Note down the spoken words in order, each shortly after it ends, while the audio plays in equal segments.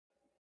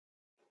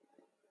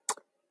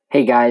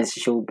Hey guys,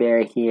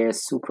 Gilbert here.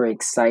 Super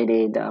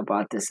excited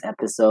about this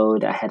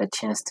episode. I had a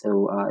chance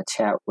to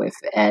chat with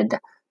Ed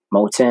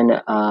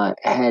Moten.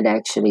 Ed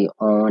actually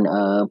owned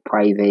a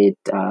private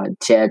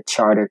jet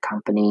charter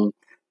company,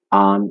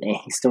 and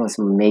he's doing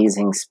some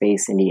amazing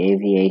space in the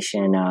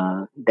aviation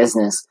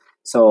business.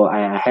 So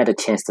I had a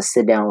chance to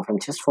sit down with him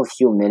just for a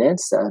few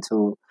minutes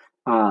to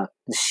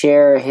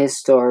share his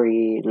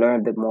story, learn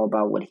a bit more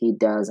about what he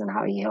does and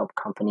how he helped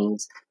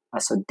companies.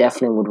 So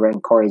definitely would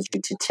encourage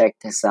you to check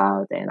this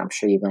out, and I'm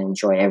sure you're going to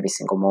enjoy every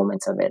single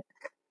moment of it.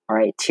 All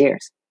right,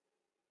 cheers.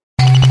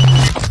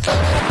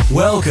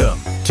 Welcome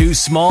to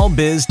Small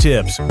Biz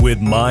Tips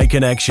with My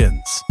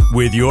Connections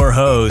with your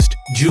host,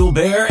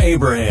 Gilbert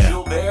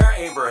Abraham,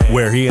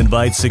 where he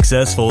invites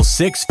successful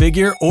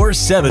six-figure or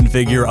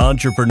seven-figure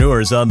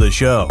entrepreneurs on the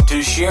show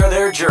to share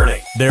their journey,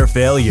 their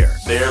failure,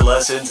 their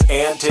lessons,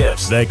 and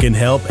tips that can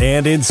help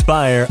and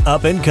inspire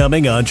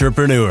up-and-coming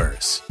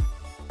entrepreneurs.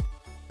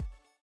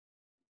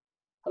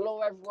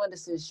 Hello, everyone.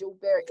 This is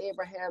Gilbert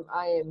Abraham.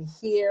 I am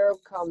here.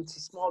 Come to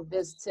Small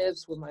Biz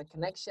Tips with My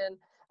Connection.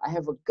 I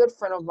have a good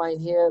friend of mine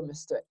here,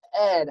 Mr.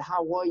 Ed.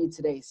 How are you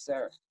today,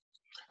 sir?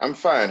 I'm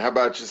fine. How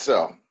about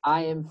yourself?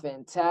 I am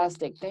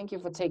fantastic. Thank you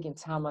for taking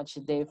time out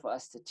your day for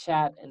us to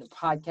chat in the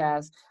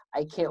podcast.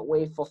 I can't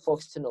wait for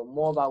folks to know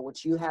more about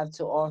what you have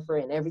to offer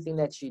and everything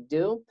that you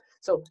do.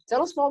 So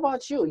tell us more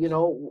about you. You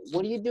know,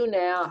 what do you do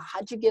now?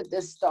 How'd you get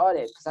this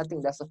started? Because I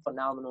think that's a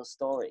phenomenal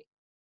story.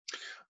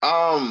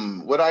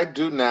 What I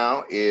do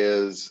now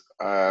is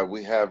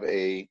we have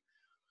a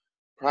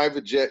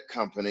private jet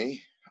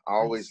company. I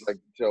always Nice. like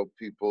to tell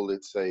people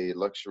it's a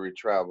luxury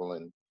travel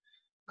and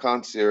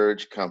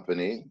concierge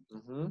company.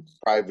 Mm-hmm.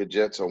 Private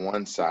jets are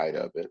one side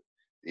of it.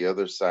 The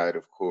other side,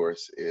 of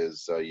course,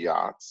 is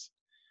yachts.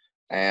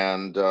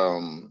 And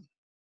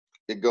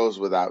it goes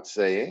without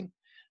saying.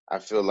 I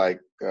feel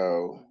like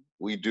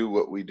we do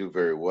what we do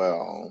very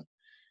well.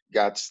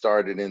 Got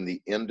started in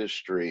the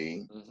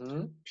industry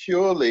Mm-hmm.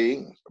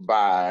 purely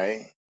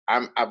by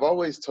I've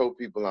always told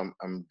people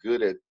I'm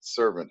good at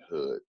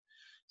servanthood.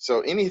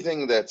 So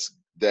anything that's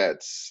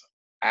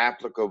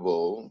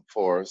applicable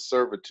for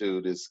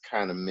servitude is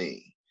kind of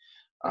me.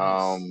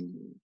 Nice.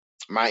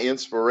 My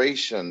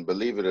inspiration,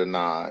 believe it or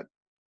not,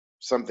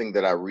 something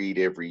that I read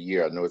every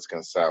year, I know it's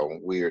going to sound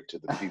weird to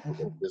the people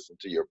that listen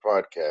to your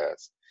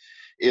podcast,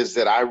 is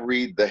that I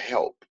read The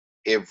Help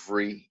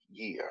every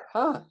year.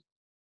 Huh.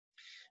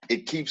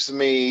 It keeps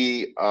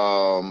me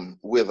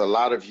with a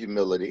lot of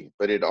humility,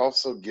 but it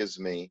also gives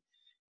me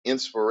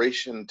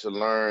inspiration to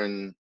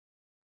learn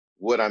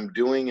what I'm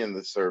doing in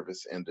the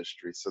service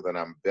industry so that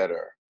I'm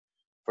better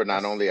for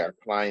not That's only our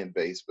client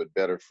base, but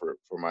better for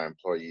my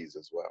employees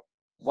as well.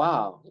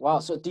 wow. Wow.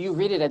 So do you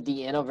read it at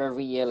the end of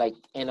every year, like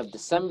end of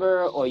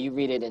December, or you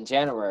read it in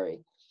January?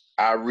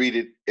 I read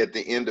it at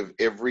the end of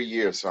every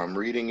year, so I'm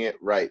reading it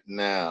right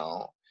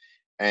now,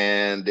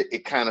 and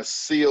it kind of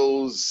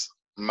seals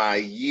my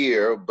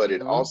year, but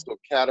it Mm-hmm. also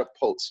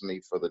catapults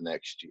me for the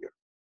next year.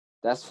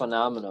 That's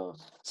phenomenal.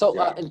 So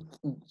Yeah.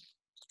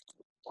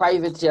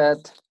 private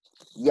jet,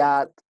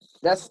 yacht,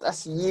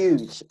 that's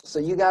huge. So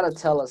you gotta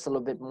tell us a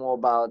little bit more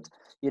about,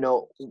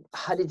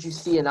 how did you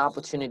see an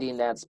opportunity in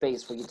that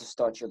space for you to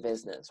start your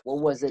business? What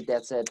was it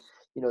that said,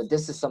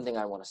 this is something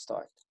I want to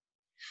start?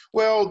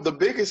 Well, the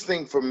biggest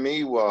thing for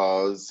me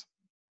was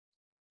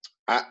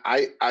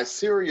I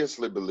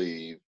seriously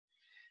believe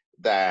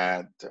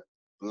that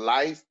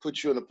life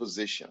puts you in a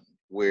position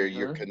where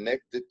you're Mm-hmm.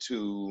 connected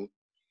to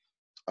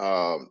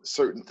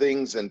certain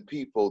things and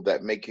people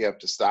that make you have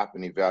to stop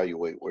and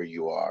evaluate where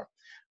you are.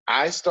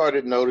 I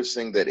started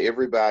noticing that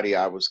everybody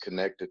I was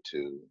connected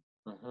to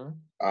Mm-hmm.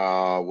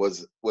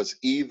 was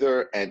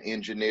either an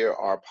engineer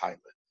or a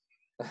pilot,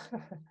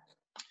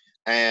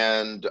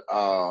 and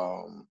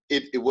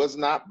it was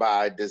not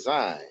by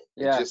design.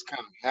 It Yeah. just kind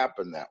of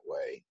happened that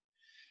way.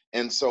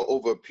 And so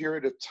over a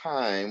period of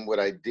time, what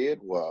I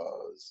did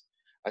was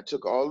I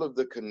took all of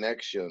the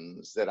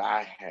connections that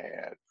I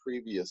had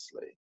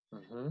previously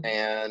Mm-hmm.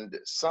 and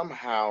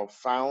somehow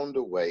found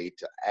a way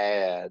to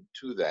add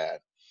to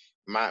that.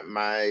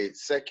 My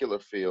secular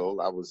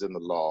field, I was in the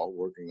law,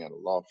 working at a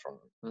law firm,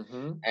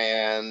 Mm-hmm.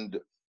 and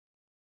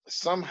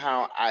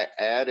somehow I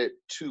added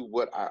to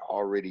what I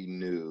already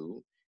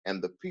knew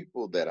and the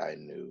people that I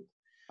knew,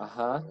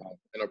 Uh-huh.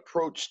 an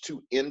approach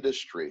to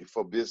industry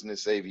for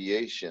business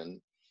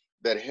aviation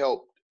that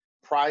helped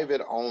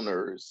private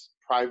owners,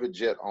 private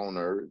jet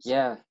owners,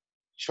 Yeah.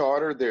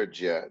 charter their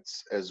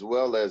jets, as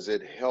well as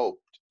it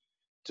helped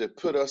to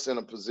put us in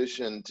a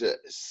position to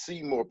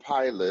see more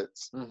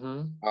pilots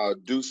Mm-hmm.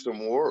 do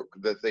some work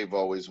that they've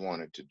always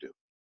wanted to do.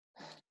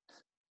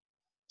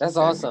 That's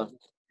And awesome.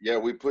 yeah,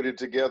 we put it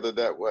together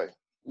that way.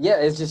 Yeah,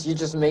 it's just you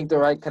just make the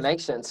right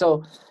connection.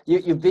 So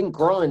you've been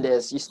growing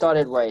this. You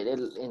started right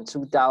in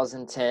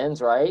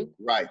 2010s, right?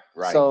 Right,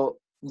 right. So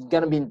you're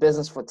gonna be in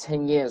business for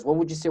 10 years. What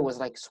would you say was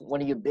like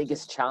one of your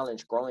biggest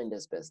challenge growing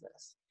this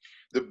business?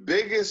 The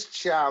biggest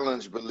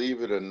challenge,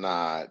 believe it or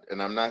not,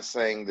 and I'm not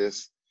saying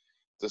this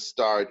to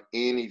start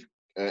any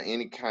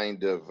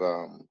kind of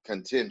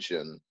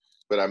contention,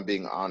 but I'm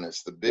being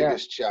honest. The Yeah.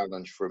 biggest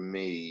challenge for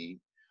me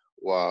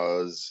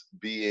was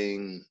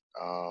being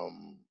a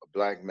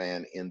black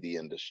man in the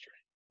industry.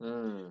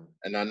 Mm.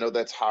 And I know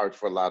that's hard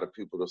for a lot of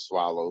people to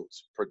swallow,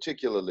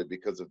 particularly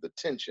because of the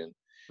tension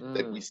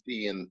that we Mm.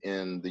 see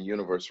in the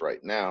universe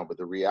right now. But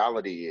the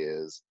reality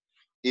is,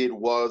 it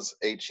was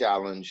a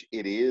challenge.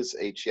 It is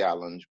a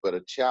challenge, but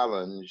a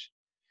challenge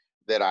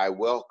that I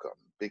welcome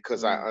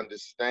because I Mm.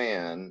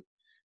 understand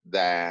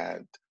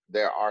that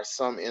there are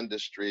some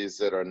industries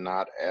that are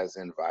not as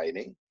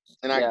inviting.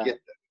 And I Yeah. get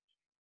that.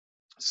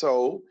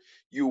 So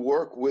you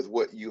work with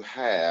what you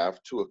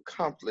have to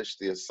accomplish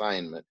the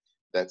assignment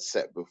that's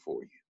set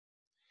before you.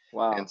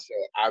 And Wow. so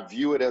I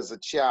view it as a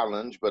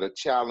challenge, but a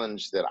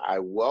challenge that I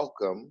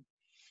welcome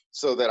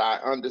so that I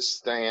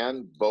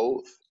understand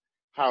both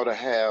how to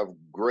have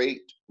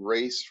great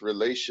race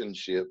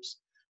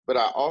relationships, but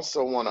I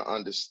also want to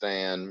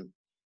understand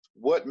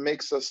what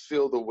makes us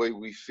feel the way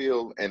we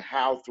feel and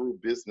how through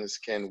business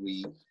can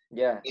we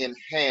Yeah.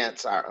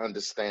 enhance our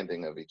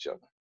understanding of each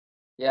other.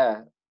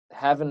 Yeah.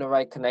 Having the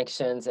right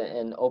connections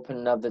and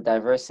opening up the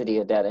diversity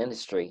of that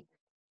industry.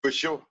 For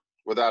sure,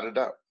 without a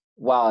doubt.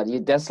 Wow,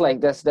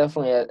 that's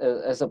definitely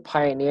as a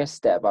pioneer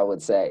step, I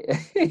would say.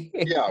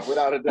 Yeah,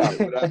 without a doubt,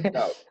 without a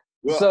doubt.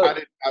 Well, So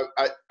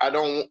I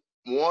don't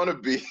want to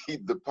be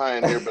the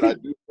pioneer, but I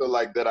do feel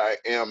like that I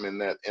am in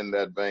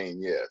that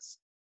vein. Yes.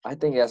 I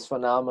think that's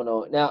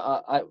phenomenal.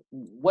 Now,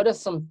 what are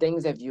some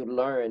things have you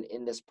learned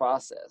in this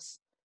process,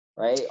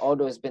 right?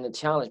 Although it's been a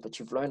challenge, but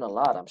you've learned a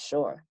lot, I'm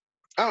sure.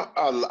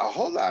 A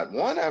whole lot.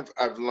 One,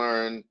 I've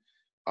learned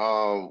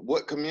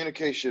what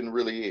communication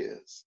really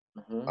is.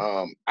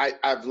 Hmm.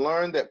 I've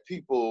learned that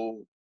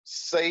people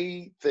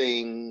say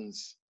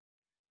things,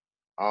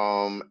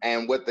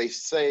 and what they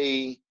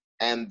say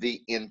and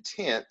the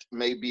intent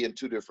may be in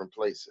two different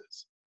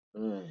places.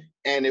 Mm.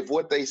 And if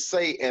what they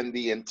say and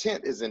the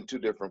intent is in two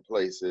different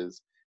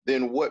places,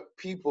 then what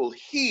people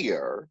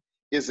hear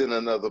is in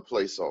another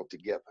place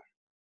altogether.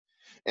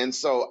 And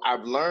so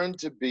I've learned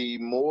to be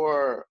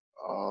more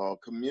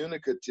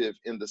communicative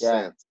in the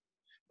Yeah. sense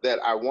that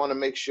I want to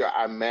make sure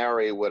I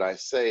marry what I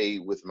say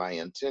with my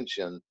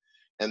intention.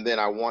 And then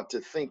I want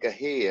to think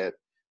ahead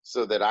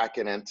so that I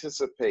can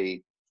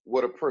anticipate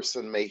what a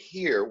person may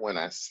hear when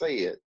I say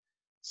it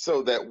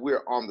so that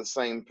we're on the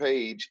same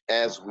page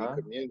as we Uh-huh.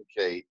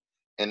 communicate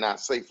and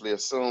not safely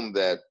assume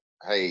that,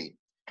 hey,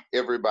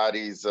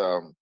 everybody's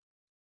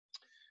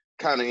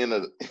kind of in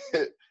a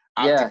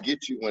out to Yeah.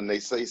 get you when they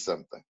say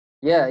something.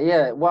 Yeah,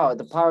 yeah. Wow,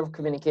 the power of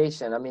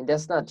communication. I mean,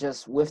 that's not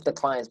just with the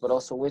clients, but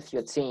also with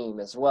your team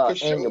as well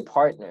For and your sure,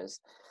 partners.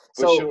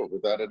 for So, sure,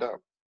 without a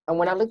doubt. and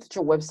when I looked at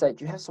your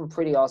website, you have some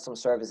pretty awesome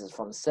services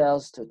from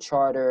sales to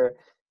charter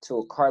to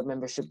a card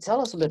membership.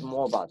 Tell us a bit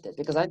more about that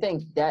because I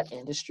think that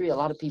industry, a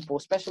lot of people,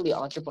 especially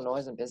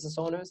entrepreneurs and business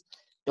owners,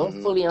 don't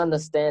Hmm. fully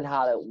understand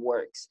how that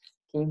works.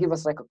 Can you give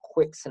us like a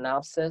quick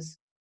synopsis?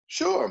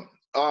 Sure.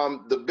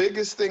 The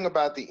biggest thing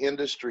about the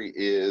industry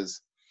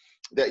is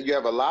that you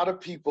have a lot of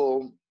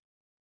people.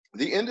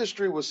 The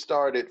industry was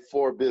started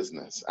for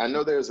business. I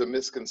know there's a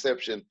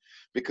misconception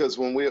because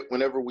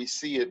whenever we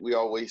see it, we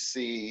always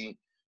see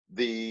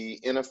the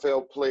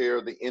NFL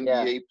player, the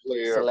Yeah, NBA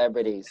player,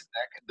 celebrities.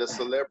 the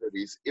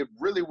celebrities. It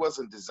really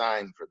wasn't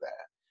designed for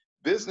that.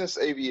 Business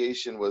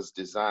aviation was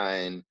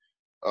designed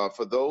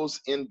for those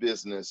in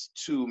business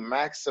to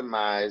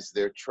maximize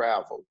their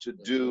travel, to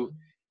do Hmm.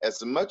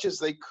 as much as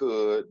they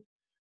could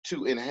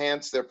to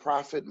enhance their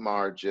profit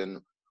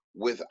margin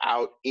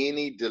without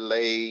any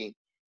delay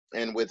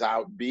and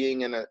without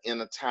being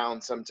in a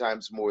town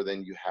sometimes more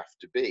than you have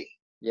to be.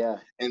 Yeah,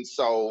 And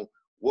so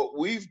what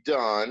we've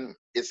done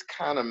is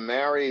kind of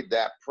married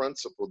that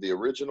principle, the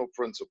original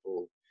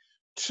principle,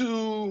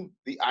 to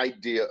the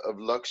idea of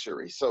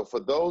luxury. So for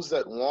those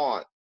that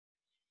want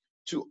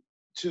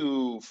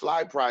to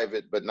fly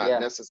private but not yeah.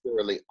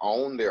 necessarily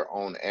own their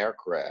own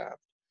aircraft,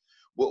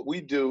 what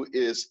we do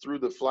is through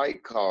the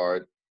flight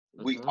card,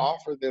 we Hmm.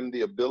 offer them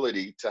the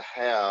ability to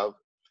have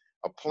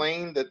a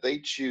plane that they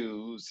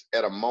choose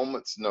at a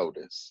moment's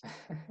notice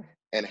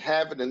and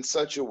have it in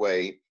such a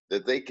way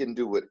that they can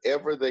do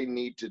whatever they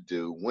need to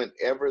do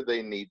whenever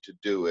they need to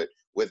do it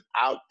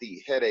without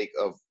the headache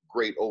of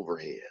great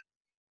overhead.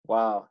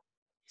 Wow.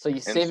 So you're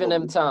And saving so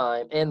them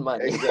time and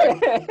money.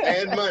 exactly.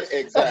 And money,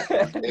 exactly.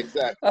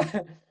 Exactly.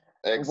 Wow,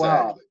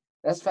 Exactly.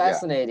 that's Yeah.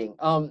 fascinating.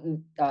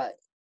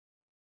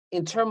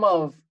 In terms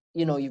of,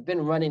 you've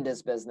been running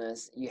this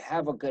business, you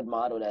have a good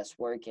model that's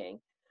working.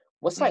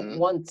 What's like Hmm.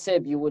 one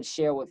tip you would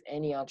share with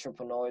any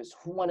entrepreneurs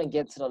who want to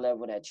get to the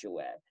level that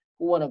you're at,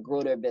 who want to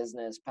grow their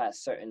business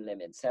past certain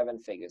limits, 7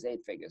 figures,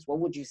 8 figures? What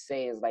would you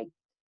say is like,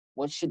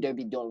 what should they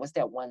be doing? What's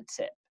that one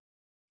tip?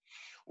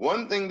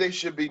 One thing they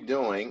should be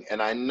doing,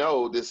 and I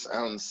know this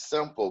sounds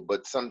simple,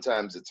 but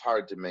sometimes it's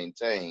hard to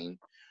maintain.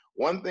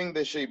 One thing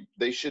they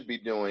should be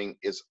doing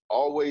is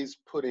always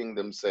putting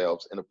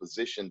themselves in a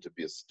position to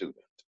be a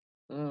student.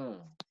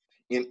 Mm,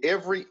 In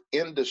every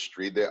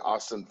industry, there are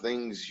some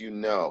things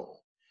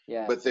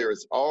yeah, but there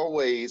is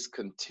always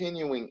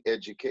continuing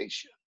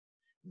education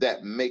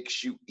that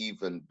makes you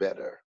even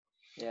better.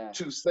 Yeah.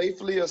 To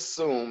safely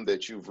assume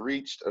that you've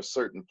reached a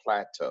certain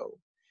plateau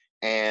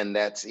and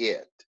that's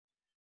it,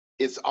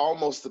 it's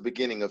almost the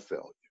beginning of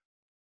failure.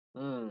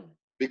 Mm.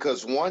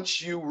 Because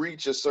once you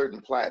reach a certain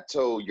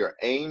plateau, your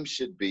aim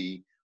should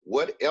be,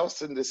 what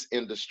else in this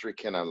industry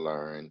can I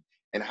learn,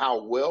 and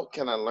how well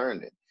can I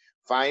learn it?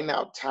 Find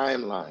out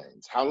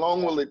timelines. How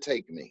long will it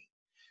take me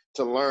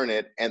to learn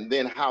it? And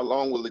then how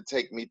long will it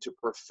take me to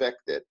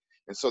perfect it?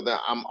 And so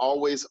that I'm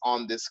always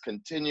on this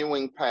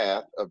continuing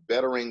path of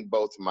bettering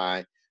both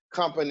my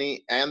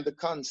company and the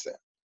concept.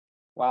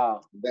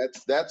 Wow.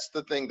 That's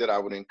the thing that I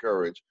would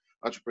encourage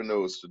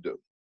entrepreneurs to do.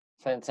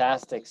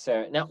 Fantastic,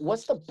 sir. Now,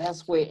 what's the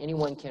best way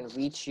anyone can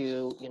reach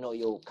you,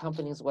 your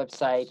company's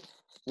website?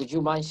 Would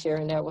you mind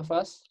sharing that with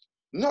us?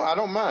 No, I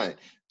don't mind.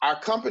 Our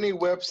company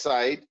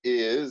website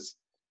is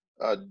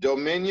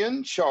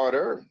Dominion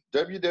Charter,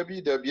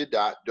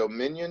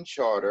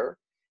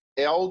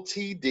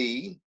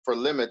 www.dominioncharterltd for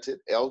limited,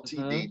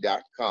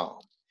 ltd.com.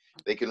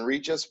 They can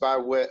reach us by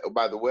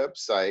the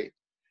website,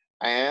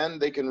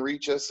 and they can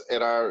reach us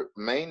at our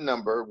main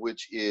number,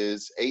 which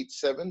is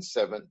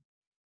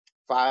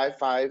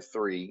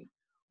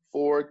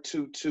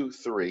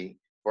 877-553-4223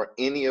 for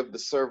any of the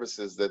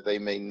services that they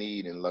may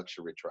need in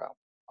luxury travel.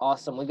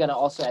 Awesome. We're going to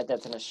also add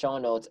that in the show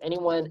notes. Any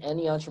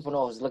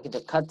entrepreneur who's looking to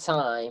cut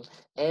time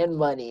and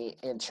money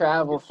and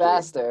travel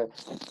faster,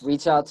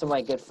 reach out to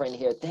my good friend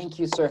here. Thank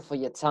you, sir, for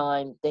your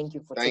time. Thank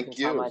you for taking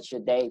time out of your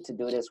day to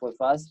do this with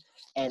us.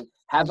 And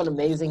have an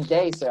amazing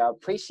day, sir. I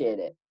appreciate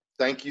it.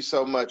 Thank you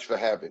so much for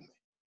having me.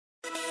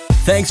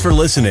 Thanks for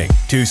listening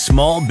to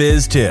Small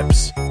Biz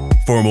Tips.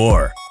 For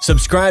more,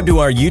 subscribe to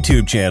our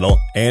YouTube channel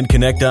and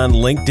connect on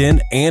LinkedIn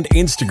and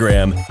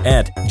Instagram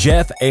at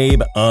Jeff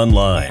Abe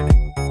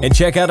Online. And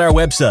check out our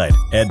website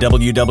at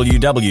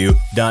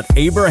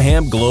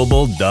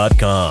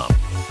www.abrahamglobal.com.